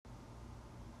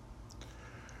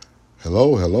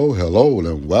Hello, hello, hello,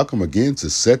 and welcome again to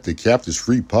Set the Captives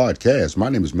Free podcast. My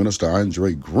name is Minister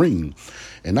Andre Green,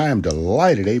 and I am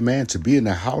delighted, amen, to be in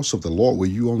the house of the Lord with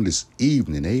you on this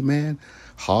evening, amen.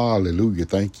 Hallelujah.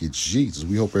 Thank you, Jesus.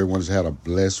 We hope everyone has had a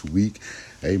blessed week,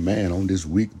 amen, on this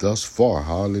week thus far.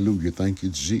 Hallelujah. Thank you,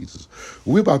 Jesus.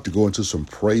 We're about to go into some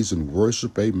praise and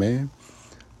worship, amen.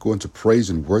 Go into praise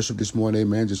and worship this morning,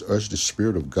 amen. Just usher the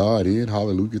Spirit of God in.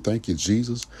 Hallelujah. Thank you,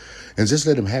 Jesus. And just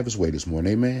let him have his way this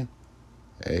morning, amen.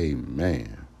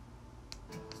 Amen.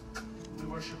 We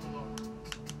worship the Lord.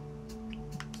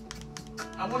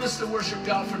 I want us to worship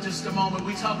God for just a moment.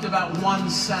 We talked about one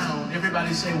sound.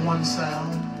 Everybody say one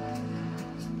sound.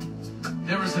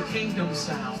 There is a kingdom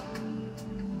sound.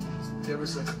 There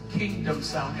is a kingdom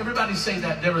sound. Everybody say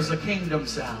that. There is a kingdom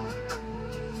sound.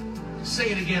 Say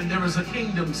it again. There is a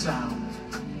kingdom sound.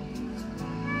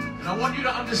 And I want you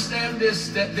to understand this,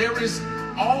 that there is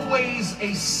always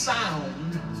a sound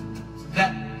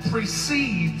that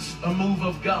precedes a move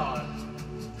of God.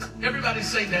 Everybody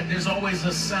say that. There's always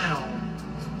a sound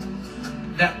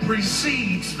that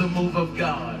precedes the move of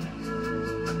God.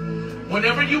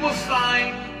 Whenever you will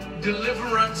find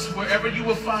deliverance, wherever you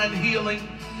will find healing,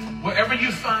 wherever you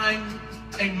find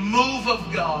a move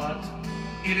of God,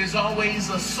 it is always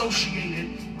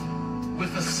associated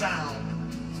with a sound.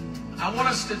 I want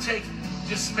us to take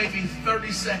just maybe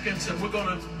 30 seconds and we're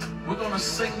gonna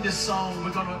sing this song.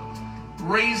 We're gonna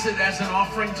raise it as an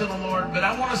offering to the Lord. But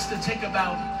I want us to take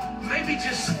about maybe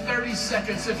just 30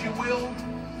 seconds, if you will.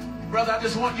 Brother, I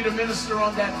just want you to minister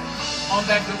on that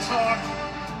guitar.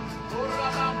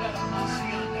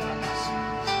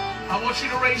 I want you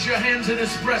to raise your hands in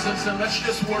his presence and let's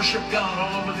just worship God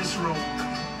all over this room.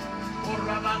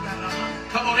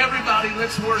 Come on, everybody,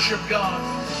 let's worship God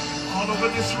all over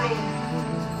this room.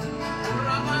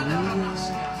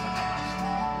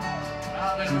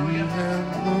 Hallelujah.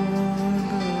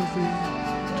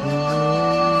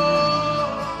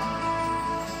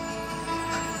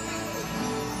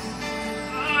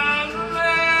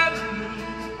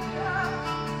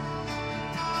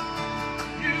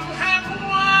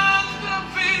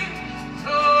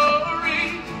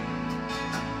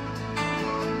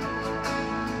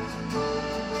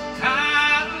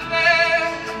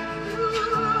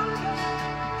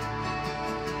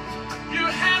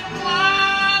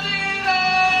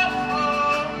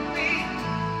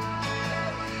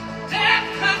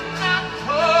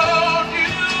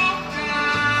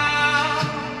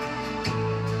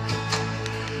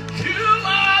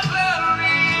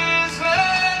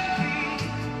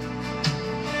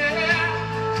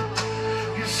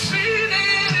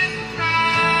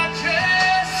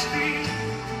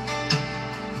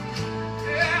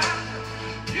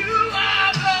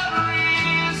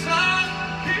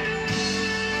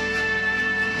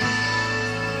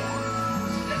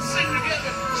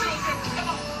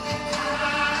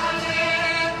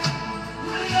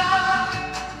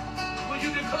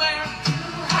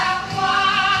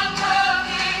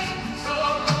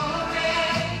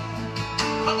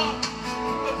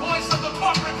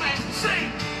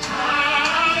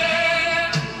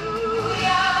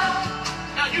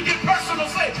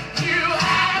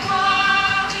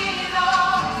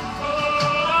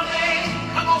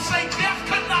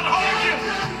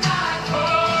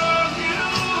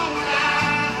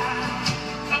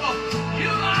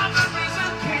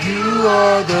 You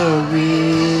are the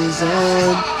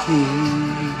risen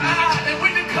King. And we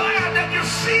declare that you're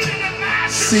seated in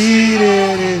majesty.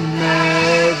 Seated in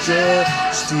majesty.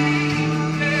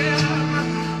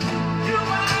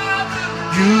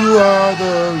 You are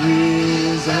the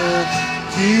risen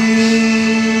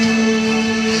King.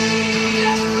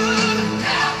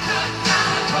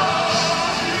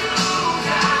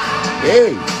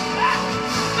 Hey.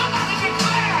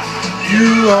 You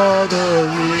are the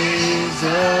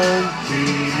risen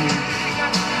King.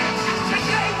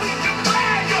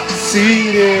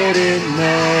 Seated in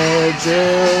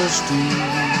majesty.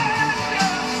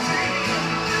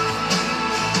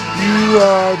 You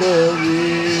are the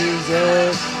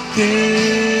risen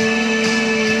King.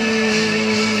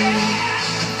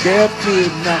 Death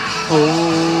could not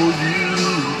hold you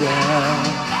down.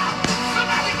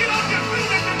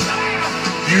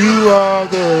 You are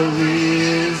the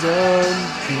risen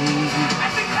King.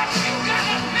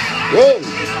 Hey.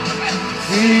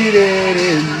 Seated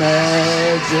in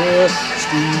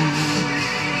majesty.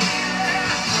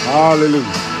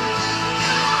 Hallelujah.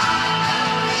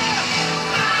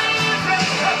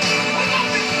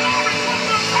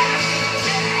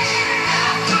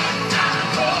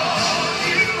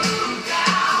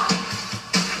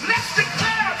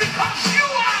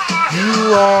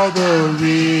 You are the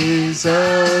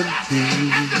risen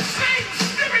King.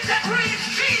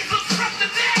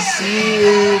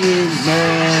 seated in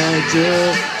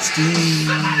majesty.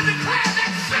 Somebody declare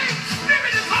that same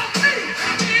spirit is on me.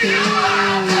 You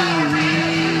are the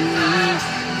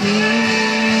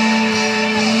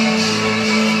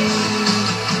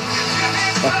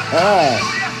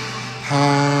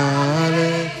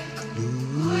Hallelujah.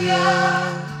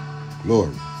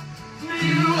 Glory.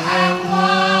 You have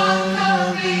won the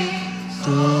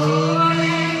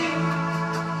victory.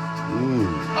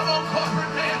 Come on,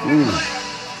 corporate man.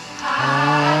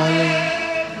 Hallelujah.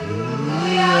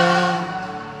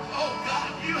 Oh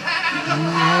God, you have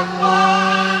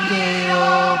Won it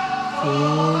all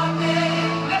for me.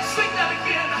 Let's sing that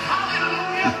again.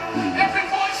 Hallelujah. Every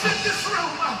voice in this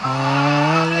room.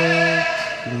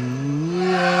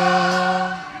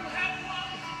 Hallelujah.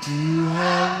 You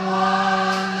have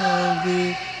won the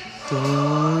victory.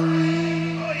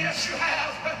 Oh, yes, you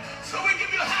have. So we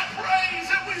give you high praise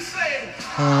and we say,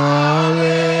 Hallelujah.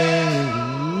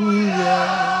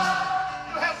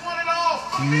 you have won it all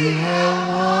for You me. have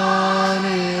won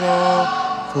it all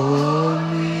for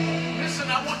me. Listen,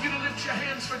 I want you to lift your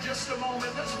hands for just a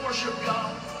moment. Let's worship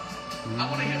God. I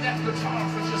want to hear that guitar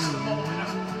for just a moment.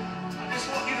 I just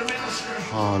want you to minister.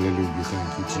 Hallelujah.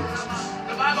 Thank you, Jesus.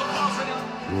 The Bible calls it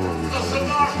Glory. the Hallelujah.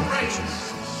 Zamar Thank you, praise. Jesus.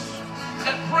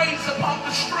 That praise upon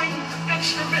the string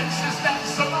instruments is that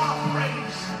Zamar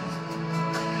praise.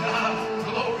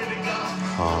 Glory to God.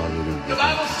 Hallelujah. The Thank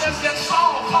Bible you, says Jesus. that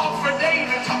Saul called for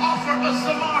David to offer a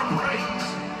Zamar praise.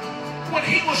 When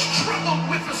he was troubled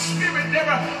with the Spirit, there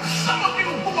are some of you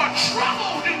who are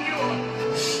troubled in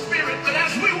your spirit. But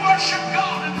as we worship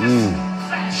God in this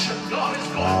fashion, God is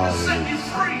going to set you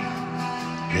free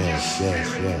in your Yes, spirit.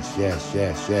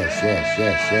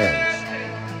 yes.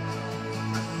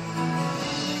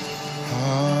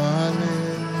 Hallelujah.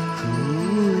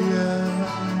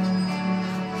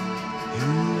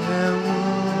 You have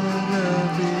won the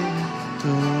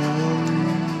victory.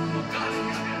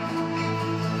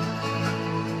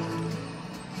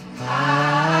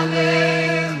 Hallelujah.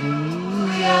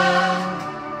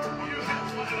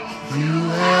 You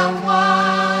have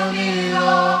won it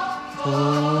all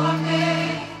for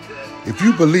me. If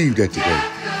you believe that today,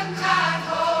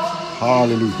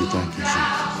 hallelujah. Thank you,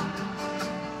 Jesus.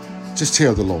 Just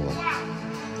tell the Lord.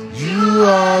 You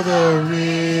are the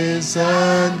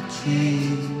risen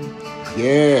King.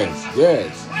 Yes.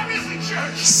 Where is he,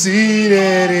 church?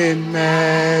 Seated in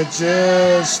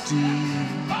majesty.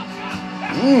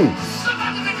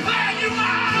 Somebody declare you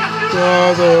are.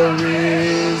 You're the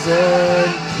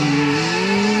risen King.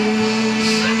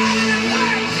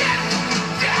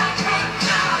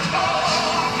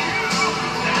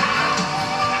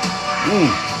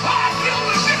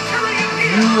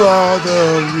 You are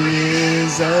the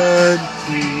risen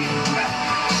King.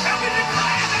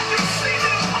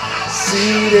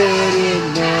 Seated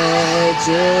in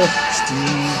majesty.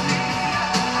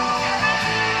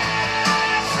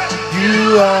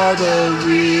 You are the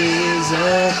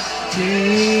risen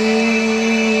King.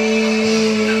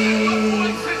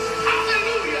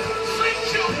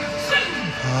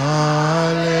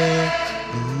 Hallelujah.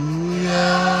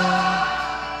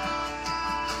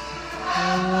 I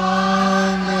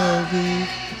won the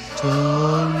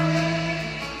victory.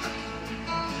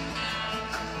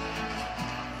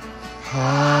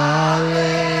 Hallelujah.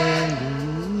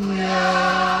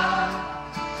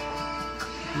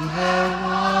 You have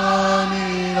won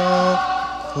it all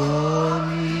for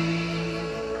me.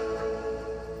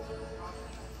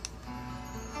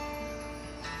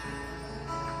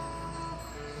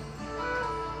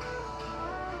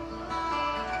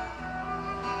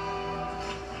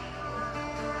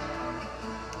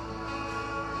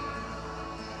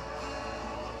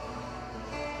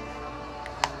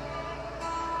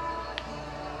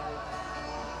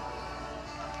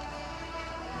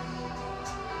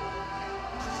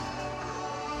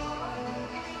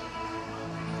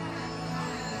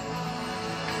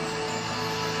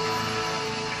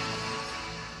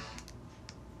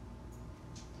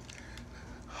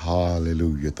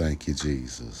 Hallelujah. Thank you,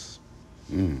 Jesus.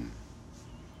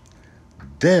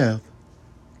 Death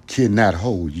cannot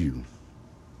hold you.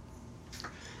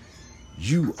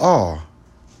 You are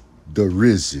the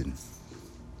risen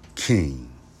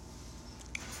King,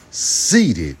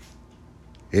 seated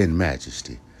in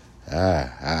majesty.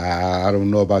 I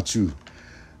don't know about you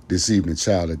this evening,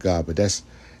 child of God, but that's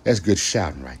good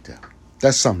shouting right there.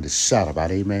 That's something to shout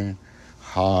about, amen.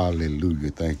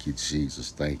 Hallelujah. Thank you,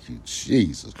 Jesus. Thank you,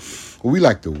 Jesus. Well, we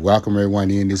like to welcome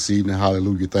everyone in this evening.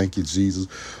 Hallelujah. Thank you, Jesus.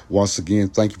 Once again,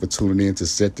 thank you for tuning in to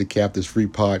Set the Captives Free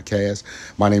podcast.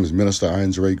 My name is Minister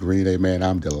Andre Green. Amen.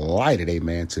 I'm delighted,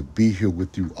 amen, to be here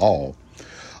with you all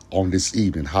on this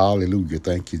evening. Hallelujah.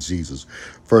 Thank you, Jesus.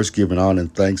 First, giving honor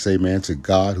and thanks, amen, to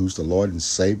God, who's the Lord and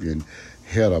Savior and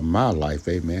head of my life,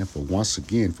 amen, for once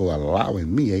again, for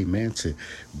allowing me, amen, to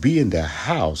be in the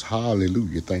house.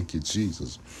 Hallelujah. Thank you,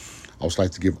 Jesus. I would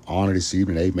like to give honor this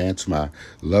evening, amen, to my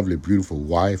lovely, beautiful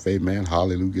wife, amen.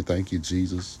 Hallelujah. Thank you,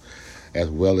 Jesus. As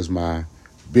well as my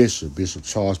Bishop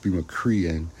Charles B. McCree,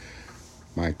 and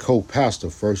my co-pastor,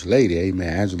 First Lady,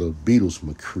 amen, Angela Beatles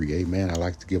McCree, amen. I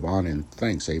like to give honor and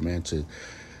thanks, amen, to,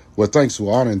 well, thanks to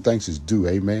honor and thanks is due,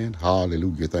 amen.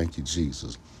 Hallelujah. Thank you,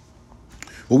 Jesus.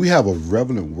 Well, we have a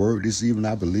relevant word this evening,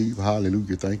 I believe.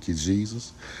 Hallelujah. Thank you,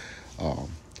 Jesus.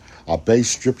 Our base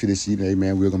scripture this evening,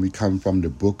 amen, we're going to be coming from the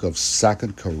book of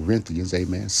 2 Corinthians,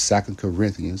 amen. 2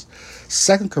 Corinthians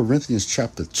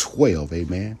chapter 12,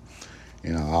 amen.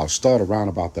 And I'll start around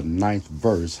about the 9th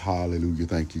verse. Hallelujah.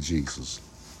 Thank you, Jesus.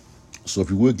 So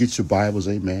if you would get your Bibles,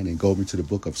 amen, and go over to the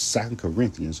book of 2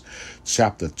 Corinthians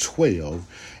chapter 12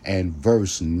 and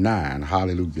verse 9.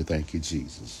 Hallelujah. Thank you,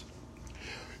 Jesus.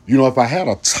 You know, if I had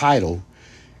a title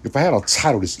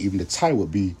this evening, the title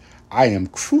would be, I am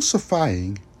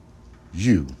crucifying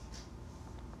you.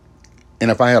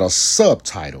 And if I had a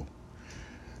subtitle,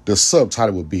 the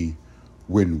subtitle would be,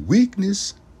 when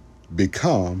weakness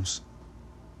becomes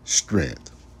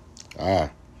strength.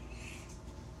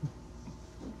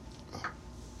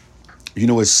 You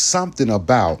know, it's something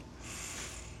about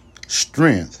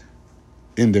strength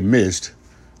in the midst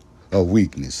of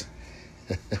weakness.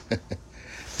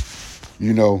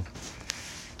 You know,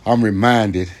 I'm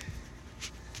reminded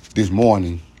this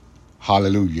morning,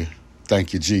 hallelujah,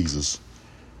 thank you, Jesus,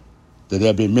 that there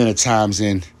have been many times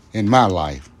in my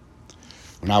life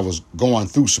when I was going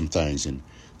through some things, and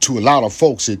to a lot of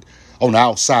folks, on the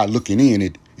outside looking in,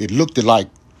 it looked like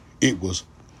it was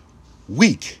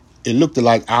weak. It looked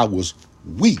like I was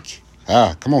weak.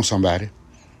 Come on, somebody.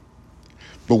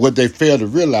 But what they fail to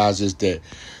realize is that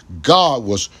God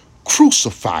was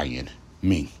crucifying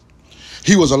me.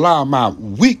 He was allowing my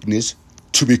weakness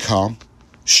to become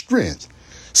strength.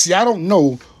 See, I don't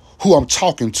know who I'm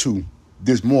talking to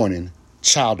this morning,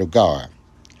 child of God.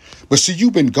 But see,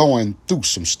 you've been going through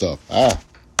some stuff.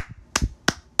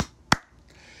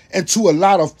 And to a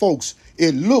lot of folks,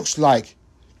 it looks like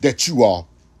that you are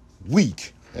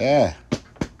weak.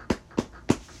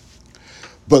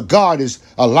 But God is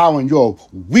allowing your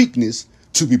weakness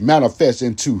to be manifest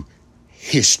into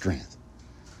his strength.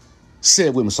 Say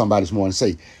it with me, somebody, this morning.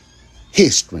 Say,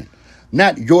 his strength.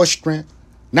 Not your strength,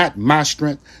 not my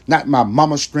strength, not my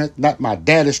mama's strength, not my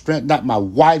daddy's strength, not my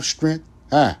wife's strength,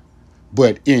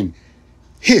 but in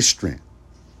his strength.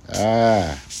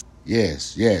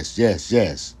 Yes.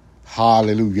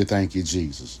 Hallelujah. Thank you,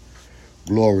 Jesus.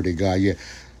 Glory to God. Yeah.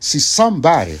 See,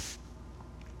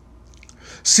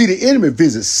 the enemy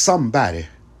visits somebody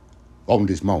on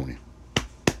this morning.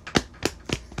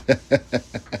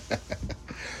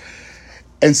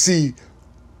 And see,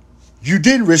 you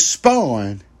didn't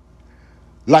respond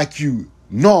like you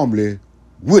normally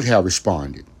would have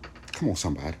responded. Come on,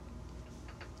 somebody.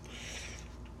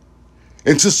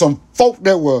 And to some folk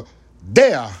that were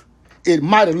there, it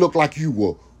might have looked like you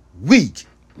were weak.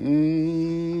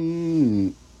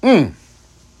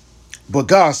 But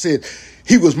God said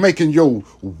he was making your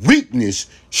weakness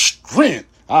strength.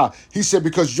 He said,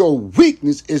 because your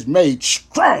weakness is made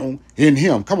strong in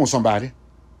him. Come on, somebody.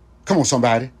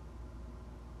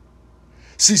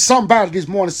 See, somebody this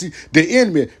morning, see, the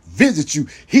enemy visits you.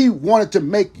 He wanted to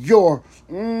make your,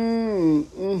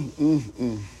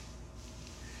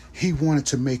 he wanted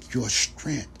to make your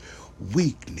strength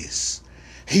weakness.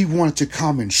 He wanted to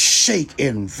come and shake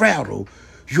and rattle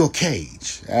your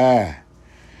cage.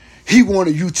 He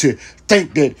wanted you to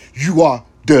think that you are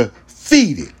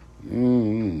defeated.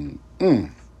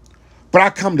 But I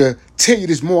come to tell you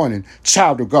this morning,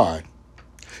 child of God,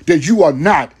 that you are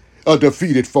not a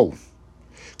defeated foe.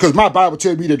 Because my Bible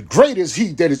tells me that great is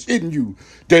he that is in you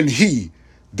than he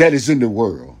that is in the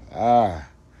world.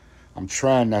 I'm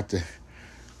trying not to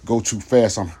go too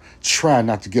fast. I'm trying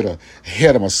not to get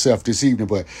ahead of myself this evening,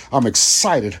 but I'm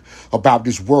excited about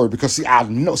this word because, I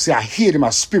hear it in my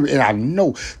spirit, and I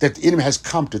know that the enemy has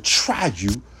come to try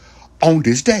you on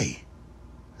this day.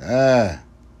 And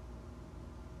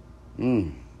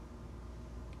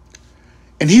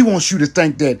he wants you to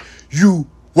think that you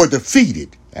were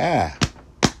defeated.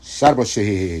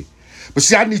 But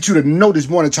see, I need you to know this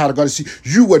morning, child of God, see,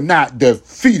 you were not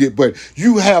defeated, but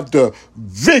you have the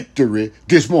victory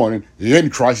this morning in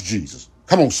Christ Jesus.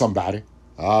 Come on, somebody.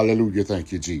 Hallelujah.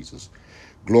 Thank you, Jesus.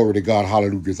 Glory to God.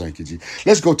 Hallelujah. Thank you, Jesus.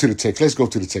 Let's go to the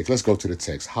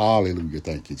text. Hallelujah.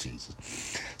 Thank you, Jesus.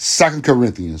 2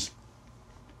 Corinthians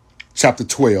chapter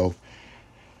 12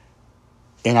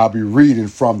 And I'll be reading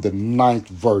from the 9th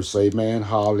verse. Amen.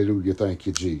 Hallelujah. Thank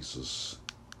you, Jesus.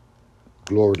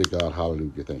 Glory to God.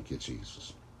 Hallelujah. Thank you,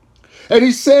 Jesus. And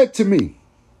he said to me,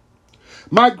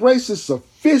 my grace is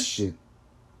sufficient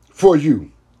for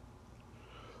you.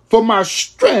 For my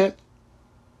strength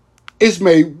is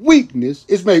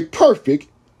made perfect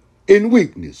in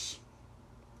weakness.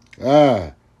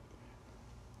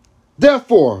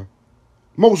 Therefore,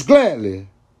 most gladly,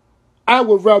 I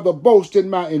would rather boast in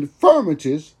my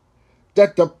infirmities,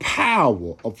 that the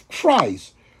power of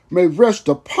Christ may rest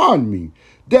upon me.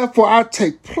 Therefore, I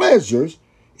take pleasures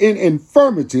in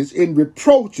infirmities, in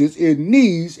reproaches, in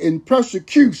needs, in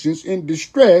persecutions, in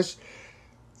distress,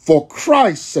 for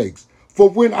Christ's sake. For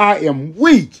when I am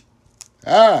weak,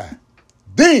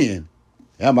 then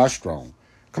am I strong.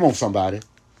 Come on, somebody.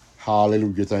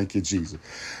 Hallelujah. Thank you, Jesus.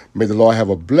 May the Lord have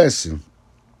a blessing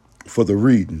for the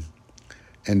reading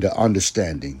and the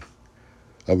understanding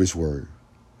of his word.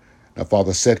 Now,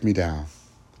 Father, set me down.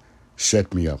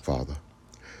 Set me up, Father.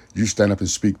 You stand up and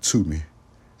speak to me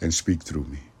and speak through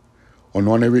me.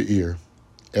 Anoint every ear,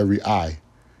 every eye,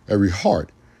 every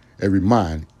heart, every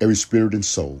mind, every spirit and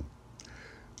soul.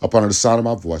 Upon the sound of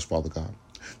my voice, Father God,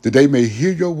 that they may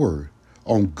hear your word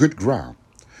on good ground,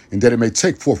 and that it may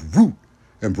take forth root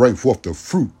and bring forth the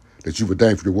fruit that you've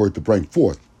ordained for your word to bring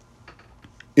forth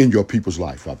in your people's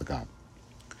life, Father God.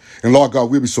 And Lord God,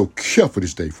 we'll be so careful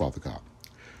this day, Father God,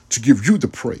 to give you the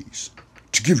praise,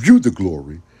 to give you the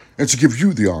glory, and to give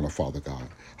you the honor, Father God.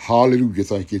 Hallelujah.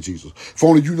 Thank you, Jesus. For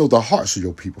only you know the hearts of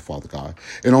your people, Father God,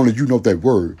 and only you know that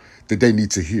word that they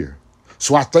need to hear.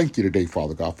 So I thank you today,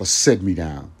 Father God, for setting me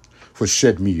down, for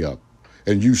setting me up,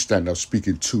 and you stand up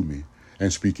speaking to me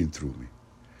and speaking through me.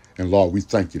 And Lord, we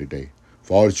thank you today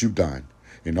for all that you've done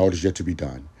and all that's yet to be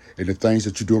done, and the things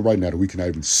that you're doing right now that we cannot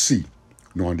even see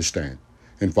nor understand.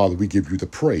 And Father, we give you the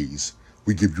praise,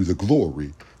 we give you the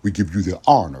glory, we give you the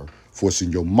honor, for it's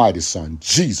in your mighty Son,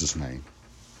 Jesus' name,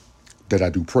 that I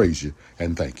do praise you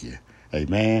and thank you.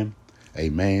 Amen,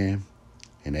 amen,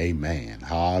 and amen.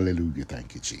 Hallelujah.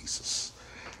 Thank you, Jesus.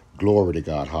 Glory to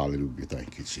God. Hallelujah.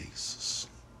 Thank you, Jesus.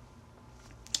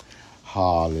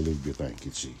 Hallelujah. Thank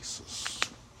you, Jesus.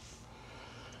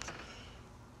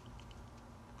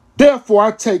 Therefore,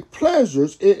 I take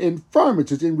pleasures in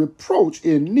infirmities, in reproach,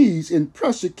 in needs, in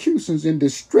persecutions, in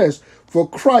distress, for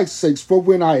Christ's sake. For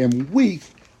when I am weak,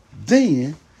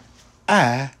 then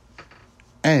I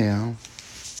am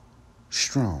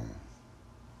strong.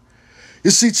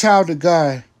 You see, child of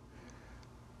God,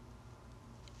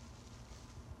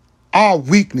 our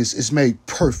weakness is made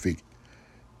perfect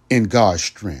in God's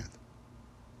strength.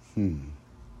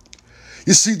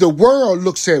 You see, the world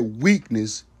looks at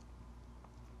weakness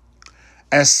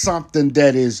as something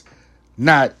that is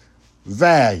not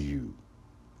valued.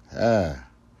 The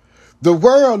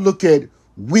world look at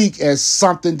weak as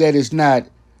something that is not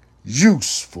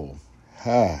useful.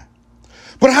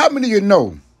 But how many of you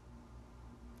know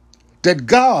that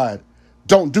God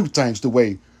don't do things the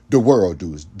way the world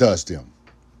does them?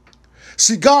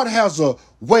 See, God has a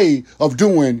way of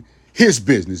doing his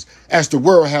business as the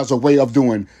world has a way of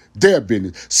doing their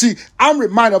business. See, I'm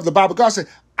reminded of the Bible. God said,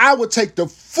 I would take the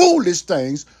foolish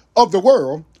things of the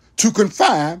world to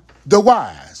confine the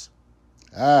wise.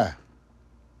 Come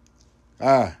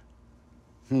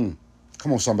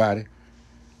on, somebody.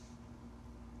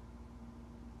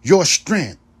 Your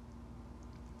strength,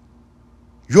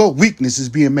 your weakness is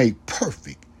being made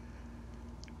perfect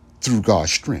through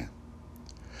God's strength.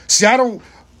 See, I don't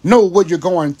know what you're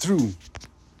going through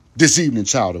this evening,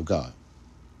 child of God.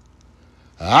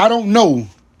 I don't know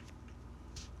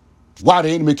why the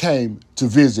enemy came to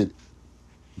visit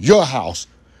your house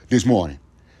this morning,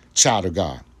 child of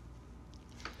God.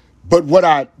 But what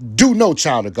I do know,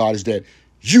 child of God, is that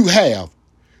you have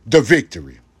the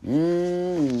victory.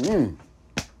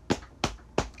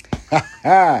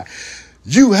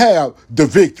 You have the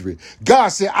victory. God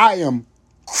said, I am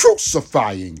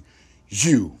crucifying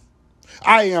you.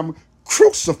 I am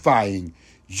crucifying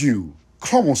you.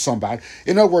 Come on, somebody.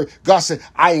 In other words, God said,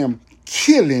 I am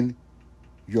killing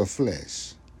your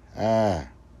flesh.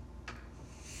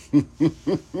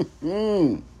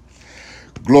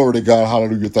 Glory to God.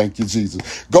 Hallelujah. Thank you,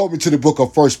 Jesus. Go over to the book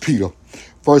of 1 Peter.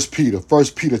 1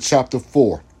 Peter chapter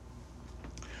 4.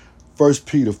 1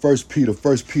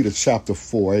 Peter chapter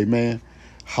 4. Amen.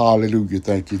 Hallelujah.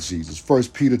 Thank you, Jesus. 1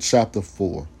 Peter chapter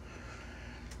 4.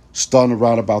 Starting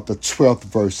around about the 12th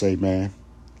verse. Amen.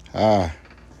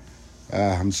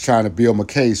 I'm just trying to build my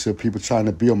case here. People trying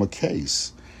to build my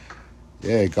case.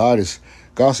 Yeah, God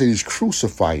said he's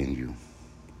crucifying you.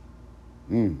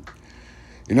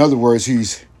 In other words,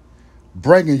 he's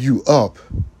bringing you up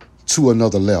to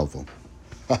another level.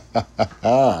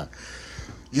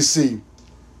 You see,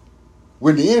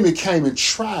 when the enemy came and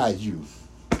tried you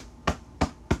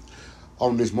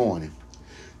on this morning,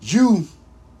 you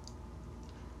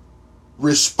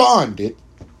responded,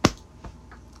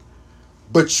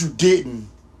 but you didn't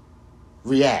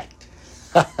react.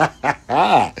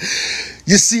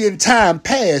 You see, in time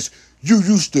past, you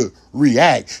used to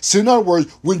react. So in other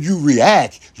words, when you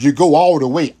react, you go all the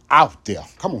way out there.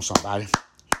 Come on, somebody.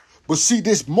 But see,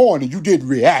 this morning, you didn't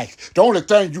react. The only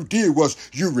thing you did was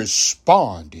you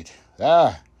responded.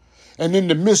 And in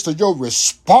the midst of your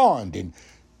responding,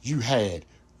 you had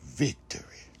victory.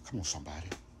 Come on, somebody.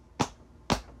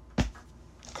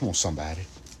 Come on, somebody.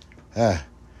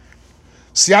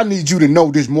 See, I need you to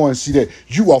know this morning, see that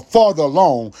you are farther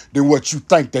along than what you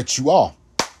think that you are.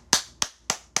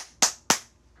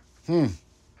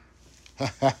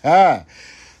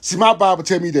 See, my Bible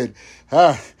tell me that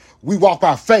we walk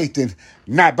by faith and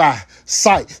not by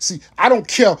sight. See, I don't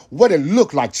care what it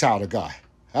look like, child of God.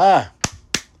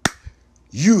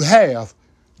 You have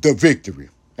the victory.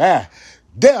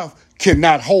 Death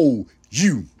cannot hold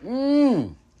you.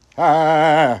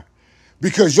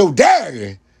 Because your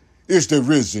daddy is the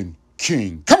risen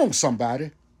King. Come on,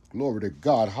 somebody. Glory to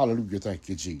God. Hallelujah. Thank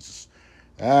you, Jesus.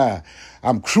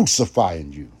 I'm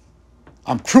crucifying you.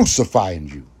 I'm crucifying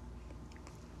you.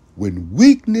 When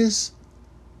weakness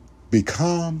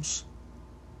becomes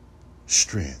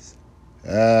strength.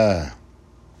 1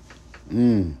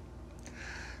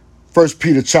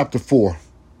 Peter chapter 4,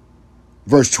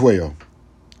 verse 12.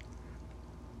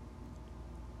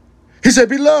 He said,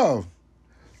 Beloved,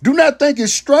 do not think it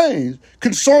strange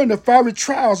concerning the fiery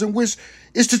trials in which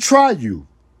is to try you,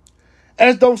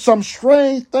 as though some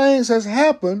strange things has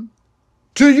happened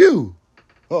to you.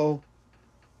 Uh-oh.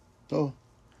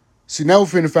 See, now we're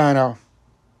finna find out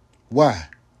why.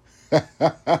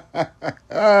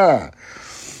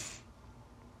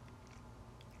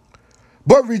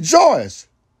 But rejoice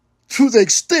to the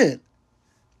extent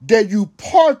that you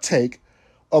partake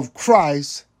of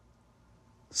Christ's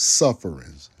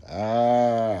sufferings.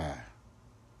 That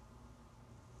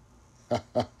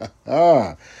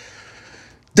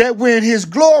when his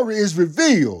glory is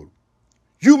revealed,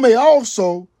 you may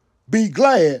also be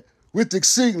glad with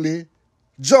exceedingly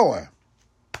joy.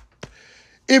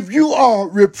 If you are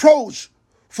reproached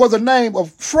for the name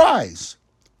of Christ,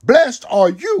 blessed are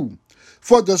you,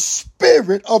 for the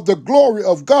Spirit of the glory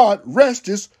of God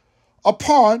rests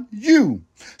upon you.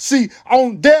 See,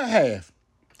 on their half,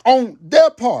 on their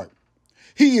part,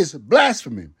 he is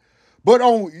blaspheming, but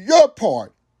on your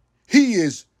part, he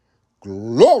is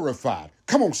glorified.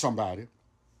 Come on, somebody.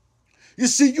 You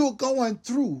see, you're going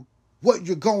through what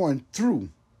you're going through.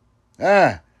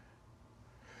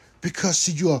 Because,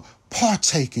 see, you're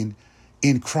partaking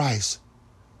in Christ's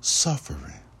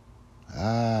suffering.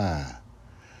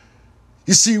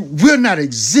 You see, we're not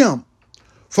exempt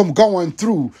from going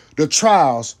through the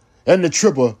trials and the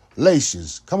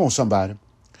tribulations. Come on, somebody.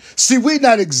 See, we're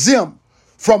not exempt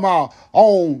from our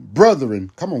own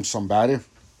brethren. Come on, somebody.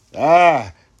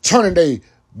 Turning their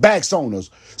backs on us.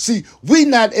 See, we're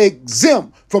not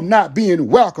exempt from not being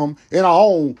welcome in our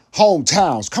own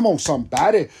hometowns. Come on,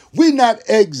 somebody. We're not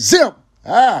exempt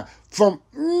from,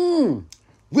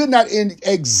 we're not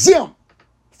exempt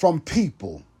from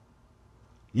people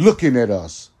looking at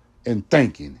us and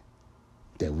thinking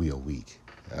that we are weak.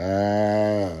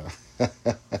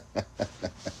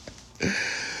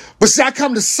 But see, I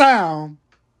come to sound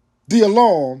the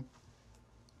alarm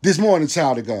this morning,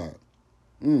 child of God.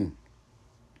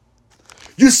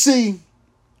 You see,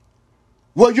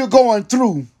 what you're going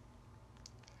through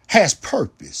has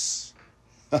purpose.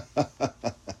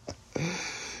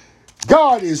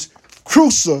 God is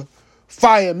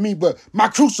crucifying me, but my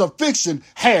crucifixion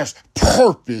has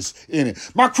purpose in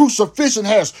it. My crucifixion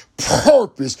has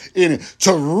purpose in it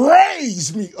to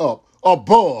raise me up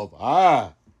above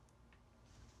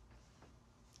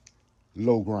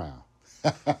low ground.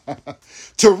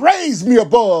 To raise me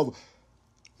above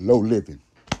low living.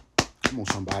 Come on,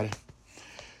 somebody.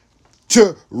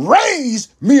 To raise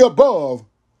me above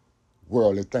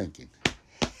worldly thinking.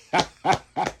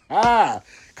 Come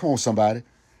on, somebody.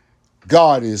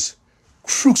 God is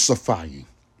crucifying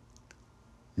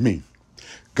me.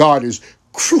 God is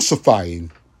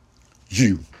crucifying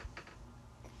you.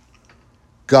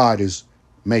 God is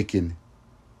making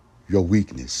your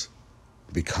weakness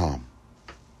become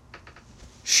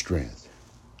strength.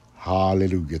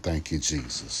 Hallelujah. Thank you,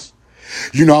 Jesus.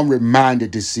 You know, I'm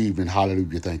reminded this evening.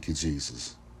 Hallelujah. Thank you,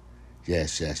 Jesus.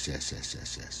 Yes. Yes.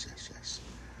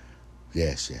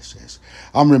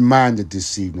 I'm reminded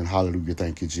this evening. Hallelujah.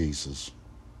 Thank you, Jesus.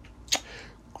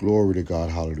 Glory to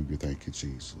God. Hallelujah. Thank you,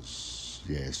 Jesus.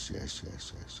 Yes, yes,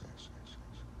 yes, yes, yes, yes.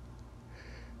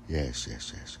 Yes,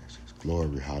 yes, yes, yes, yes.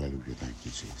 Glory. Hallelujah. Thank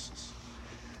you, Jesus.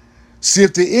 See,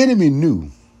 if the enemy knew,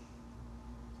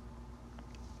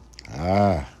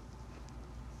 that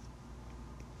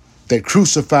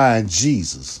crucifying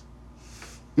Jesus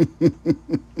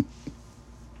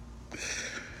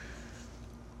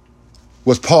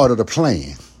was part of the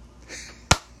plan,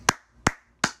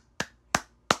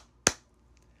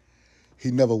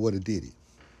 he never would have did it.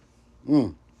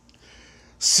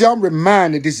 See, I'm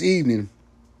reminded this evening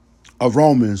of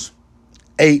Romans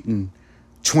 8 and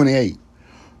 28,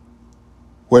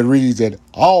 where it reads that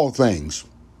all things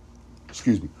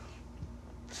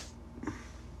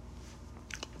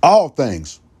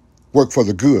work for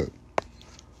the good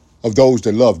of those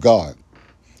that love God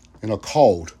and are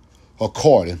called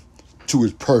according to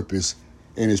his purpose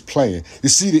and his plan. You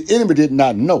see, the enemy did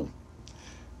not know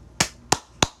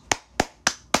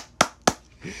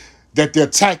that the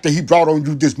attack that he brought on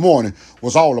you this morning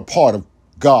was all a part of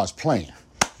God's plan.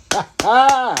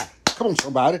 Come on,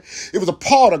 somebody. It was a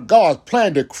part of God's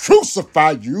plan to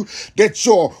crucify you, that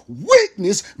your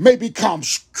weakness may become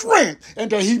strength and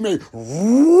that he may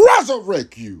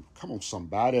resurrect you. Come on,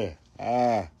 somebody.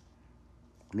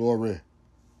 Glory.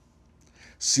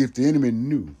 See, if the enemy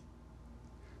knew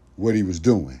what he was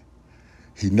doing,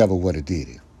 he never would have did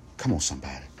it. Come on,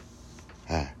 somebody.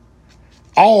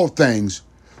 All things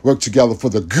work together for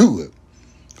the good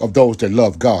of those that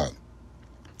love God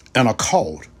and are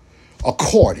called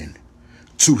according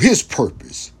to his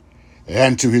purpose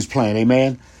and to his plan.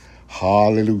 Amen.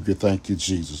 Hallelujah. Thank you,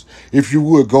 Jesus. If you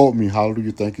would go with me,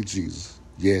 hallelujah. Thank you, Jesus.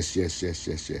 Yes, yes, yes,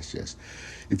 yes, yes, yes.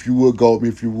 If you would go with me,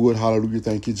 if you would, hallelujah.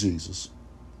 Thank you, Jesus.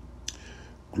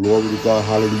 Glory to God.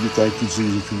 Hallelujah. Thank you,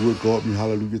 Jesus. If you would go with me,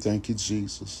 hallelujah. Thank you,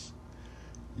 Jesus.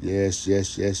 Yes,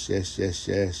 yes, yes, yes, yes,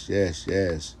 yes, yes,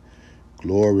 yes.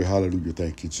 Glory. Hallelujah.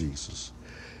 Thank you, Jesus.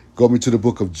 Go with me to the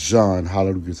book of John.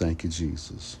 Hallelujah. Thank you,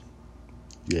 Jesus.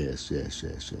 Yes, yes,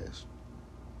 yes, yes.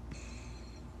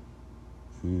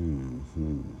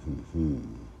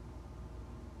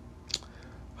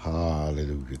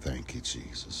 Hallelujah. Thank you,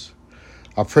 Jesus.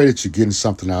 I pray that you're getting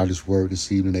something out of this word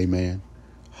this evening. Amen.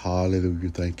 Hallelujah.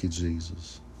 Thank you,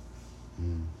 Jesus.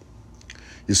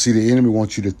 You see, the enemy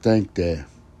wants you to think that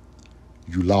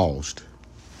you lost.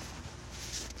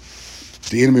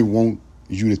 The enemy wants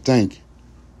you to think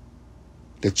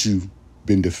that you've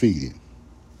been defeated.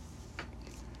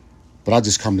 But I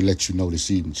just come to let you know this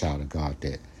evening, child of God,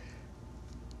 that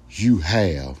you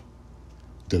have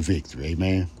the victory.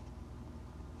 Amen.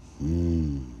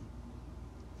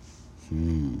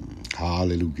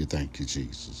 Hallelujah. Thank you,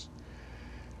 Jesus.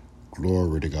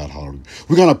 Glory to God. Hallelujah.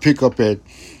 We're going to pick up at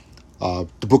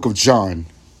the book of John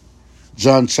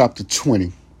chapter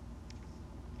 20.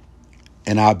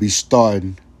 And I'll be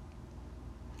starting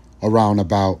around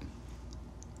about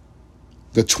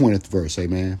the 20th verse.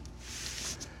 Amen.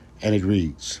 And it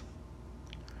reads,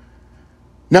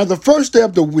 Now the first day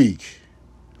of the week,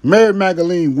 Mary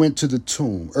Magdalene went to the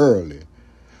tomb early,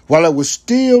 while it was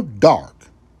still dark,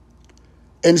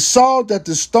 and saw that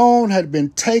the stone had been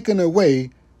taken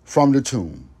away from the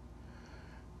tomb.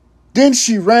 Then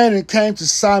she ran and came to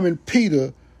Simon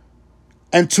Peter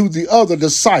and to the other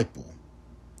disciple,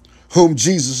 whom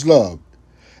Jesus loved,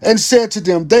 and said to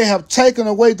them, They have taken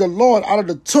away the Lord out of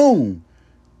the tomb,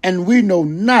 and we know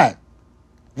not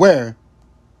where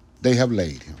they have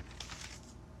laid him.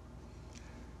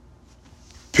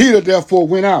 Peter therefore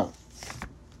went out,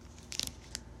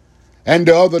 and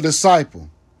the other disciple,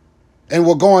 and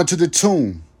were going to the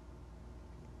tomb.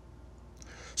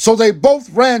 So they both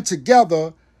ran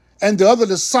together, and the other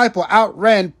disciple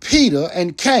outran Peter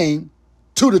and came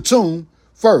to the tomb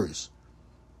first.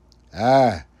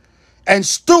 And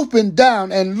stooping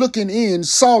down and looking in,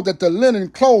 saw that the linen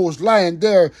clothes lying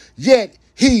there, yet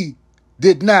he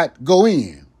did not go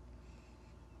in.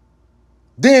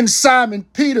 Then Simon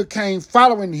Peter came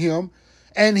following him,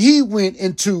 and he went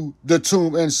into the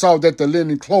tomb and saw that the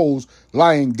linen clothes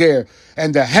lying there,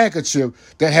 and the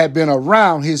handkerchief that had been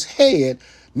around his head,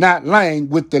 not lying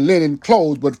with the linen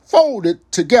clothes, but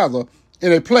folded together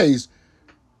in a place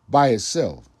by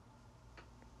itself.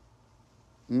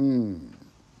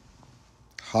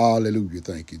 Hallelujah.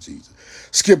 Thank you, Jesus.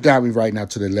 Skip down me right now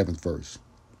to the 11th verse.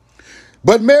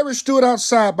 But Mary stood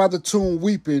outside by the tomb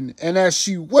weeping, and as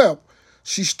she wept,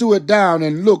 she stood down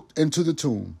and looked into the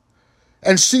tomb.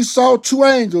 And she saw two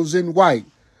angels in white,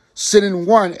 sitting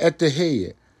one at the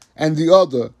head and the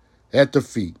other at the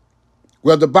feet,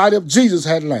 where the body of Jesus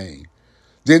had lain.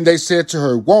 Then they said to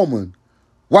her, Woman,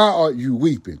 why are you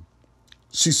weeping?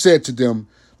 She said to them,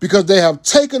 Because they have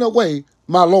taken away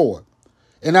my Lord,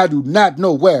 and I do not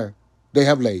know where they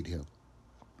have laid him.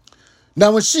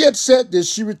 Now when she had said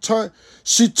this, she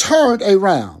turned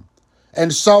around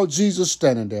and saw Jesus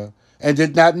standing there and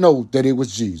did not know that it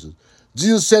was Jesus.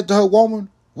 Jesus said to her, Woman,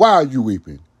 why are you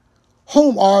weeping?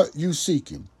 Whom are you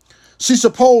seeking? She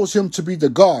supposed him to be the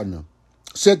gardener,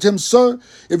 said to him, Sir,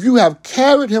 if you have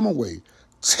carried him away,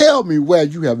 tell me where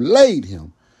you have laid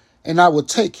him, and I will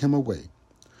take him away.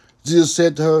 Jesus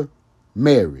said to her,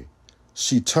 Mary.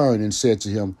 She turned and said to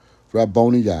him,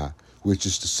 Rabboni, which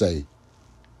is to say,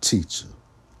 Teacher.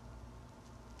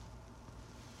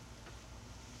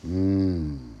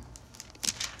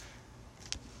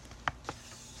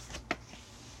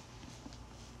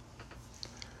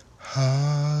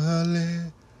 Hallelujah.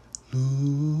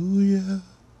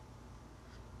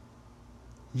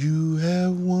 You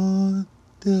have won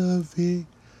the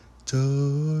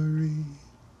victory.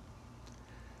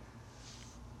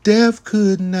 Death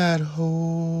could not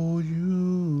hold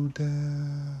you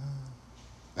down.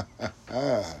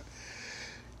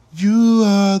 You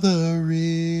are the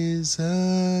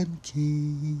risen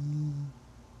King,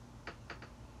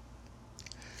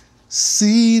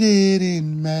 seated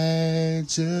in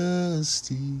majesty.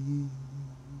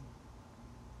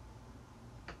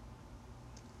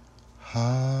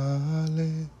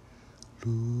 Hallelujah.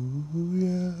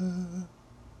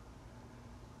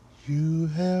 You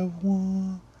have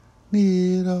won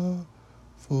it all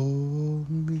for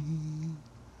me.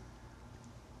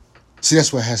 See,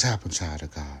 that's what has happened, child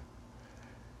of God.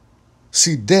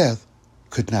 See, death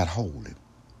could not hold him.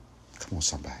 Come on,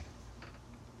 somebody.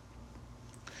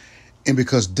 And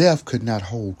because death could not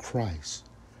hold Christ,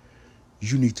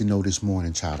 you need to know this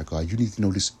morning, child of God. You need to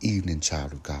know this evening,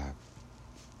 child of God,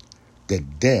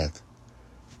 that death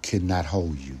cannot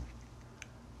hold you.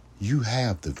 You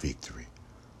have the victory.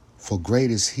 For great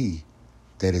is he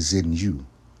that is in you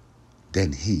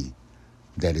than he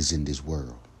that is in this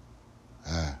world.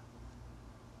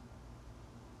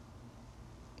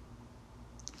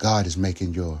 God is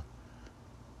making your,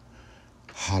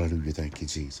 hallelujah, thank you,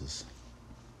 Jesus.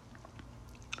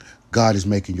 God is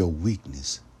making your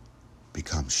weakness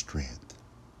become strength.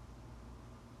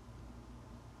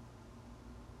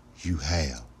 You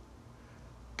have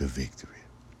the victory.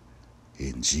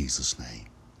 In Jesus' name,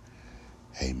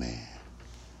 amen.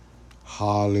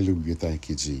 Hallelujah, thank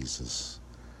you, Jesus.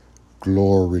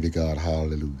 Glory to God,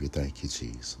 hallelujah, thank you,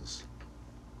 Jesus.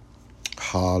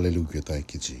 Hallelujah,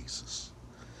 thank you, Jesus.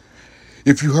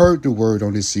 If you heard the word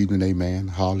on this evening, amen,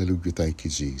 hallelujah, thank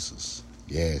you, Jesus.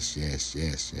 Yes, yes,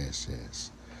 yes, yes,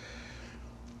 yes.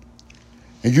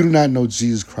 And you do not know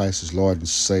Jesus Christ as Lord and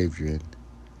Savior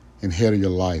and head of your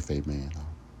life, amen.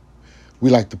 We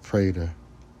like to pray the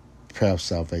prayer of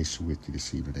salvation with you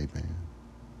this evening, amen.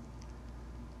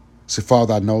 Say,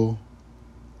 Father, I know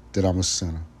that I'm a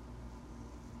sinner.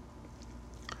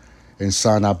 And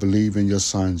son, I believe in your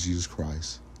Son, Jesus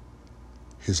Christ.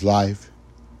 His life,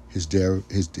 his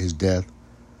death,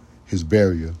 his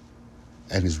burial,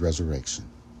 and his resurrection.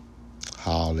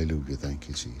 Hallelujah. Thank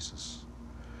you, Jesus.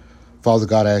 Father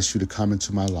God, I ask you to come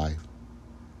into my life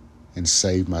and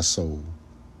save my soul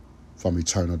from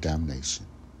eternal damnation.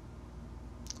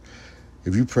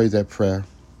 If you pray that prayer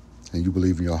and you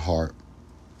believe in your heart,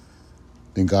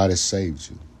 then God has saved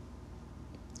you.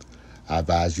 I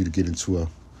advise you to get into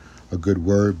a good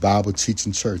word Bible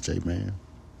teaching church, amen.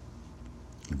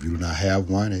 If you do not have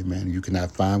one, amen, you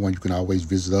cannot find one, you can always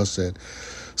visit us at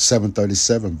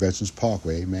 737 Veterans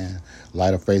Parkway, amen.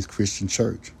 Light of Faith Christian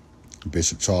Church.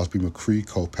 Bishop Charles B. McCree,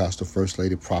 co-pastor, First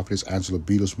Lady Prophetess Angela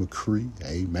Beatles McCree,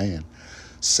 amen.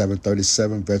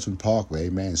 737 Veteran Parkway,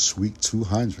 amen. Suite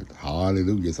 200.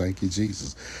 Hallelujah. Thank you,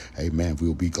 Jesus. Amen.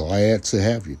 We'll be glad to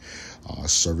have you.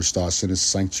 Service starts in the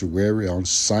sanctuary on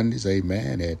Sundays,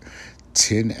 amen, at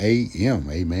 10 a.m.,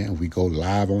 amen. We go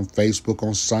live on Facebook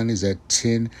on Sundays at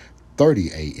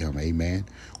 10:30 a.m., amen.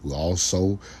 We're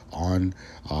also on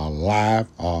live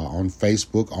on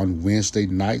Facebook on Wednesday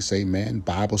nights, amen.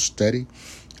 Bible study,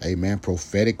 amen.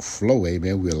 Prophetic Flow,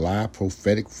 amen. We're live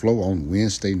Prophetic Flow on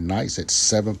Wednesday nights at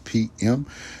 7 p.m.,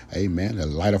 amen. The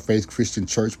Light of Faith Christian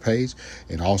Church page.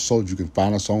 And also you can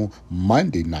find us on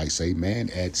Monday nights,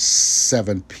 amen, at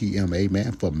 7 p.m.,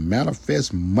 amen, for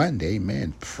Manifest Monday,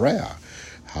 amen, prayer.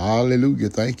 Hallelujah.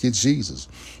 Thank you, Jesus.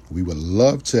 We would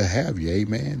love to have you.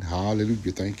 Amen.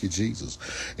 Hallelujah. Thank you, Jesus.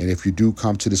 And if you do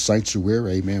come to the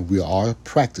sanctuary, amen, we are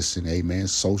practicing, amen,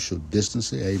 social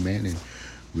distancing, amen, and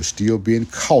we're still being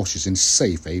cautious and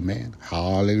safe, amen.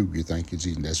 Hallelujah. Thank you,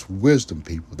 Jesus. That's wisdom,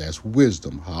 people. That's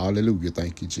wisdom. Hallelujah.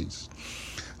 Thank you, Jesus.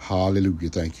 Hallelujah.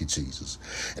 Thank you, Jesus.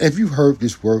 And if you heard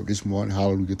this word this morning,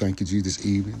 hallelujah. Thank you, Jesus, this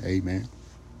evening, amen.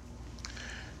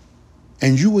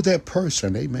 And you were that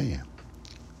person, amen.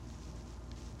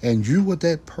 And you were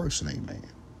that person, amen,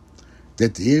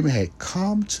 that the enemy had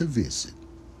come to visit.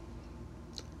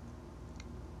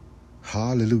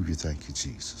 Hallelujah. Thank you,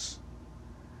 Jesus.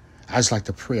 I just like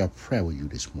to pray a prayer with you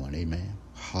this morning, amen.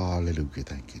 Hallelujah.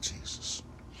 Thank you, Jesus.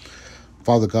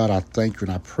 Father God, I thank you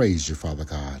and I praise you, Father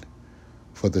God,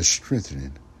 for the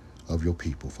strengthening of your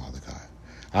people, Father God.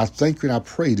 I thank you and I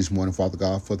pray this morning, Father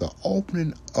God, for the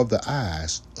opening of the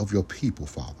eyes of your people,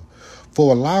 Father,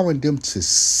 for allowing them to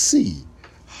see,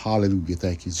 hallelujah,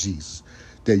 thank you, Jesus,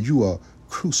 that you are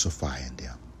crucifying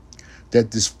them,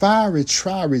 that this fiery,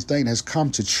 try thing has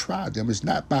come to try them is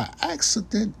not by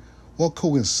accident or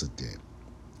coincidence,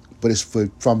 but it's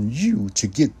from you to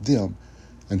get them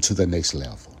into the next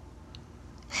level.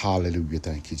 Hallelujah,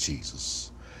 thank you,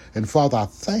 Jesus. And Father, I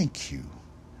thank you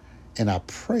and I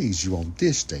praise you on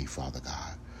this day, Father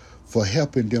God, for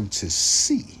helping them to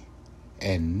see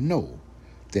and know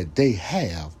that they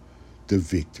have the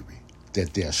victory,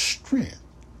 that their strength,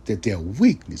 that their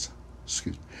weakness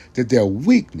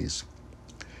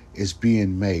is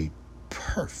being made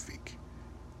perfect.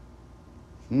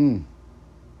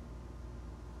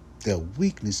 Their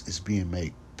weakness is being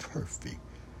made perfect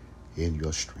in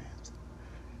your strength.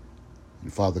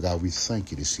 And Father God, we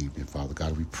thank you this evening, Father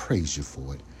God. We praise you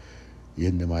for it.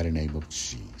 In the mighty name of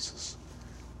Jesus.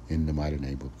 In the mighty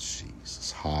name of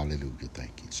Jesus. Hallelujah.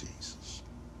 Thank you, Jesus.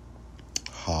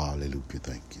 Hallelujah.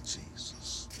 Thank you,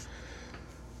 Jesus.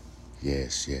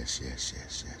 Yes, yes, yes,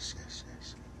 yes, yes, yes,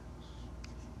 yes.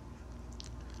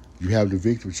 You have the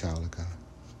victory, child of God.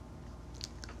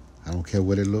 I don't care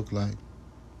what it looks like.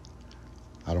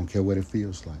 I don't care what it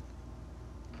feels like.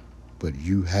 But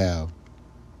you have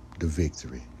the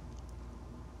victory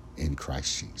in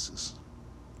Christ Jesus.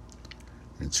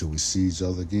 Until we see each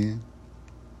other again,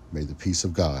 may the peace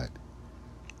of God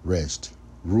rest,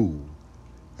 rule,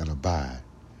 and abide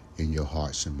in your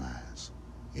hearts and minds.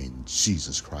 In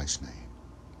Jesus Christ's name.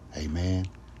 Amen,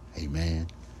 amen,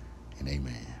 and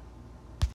amen.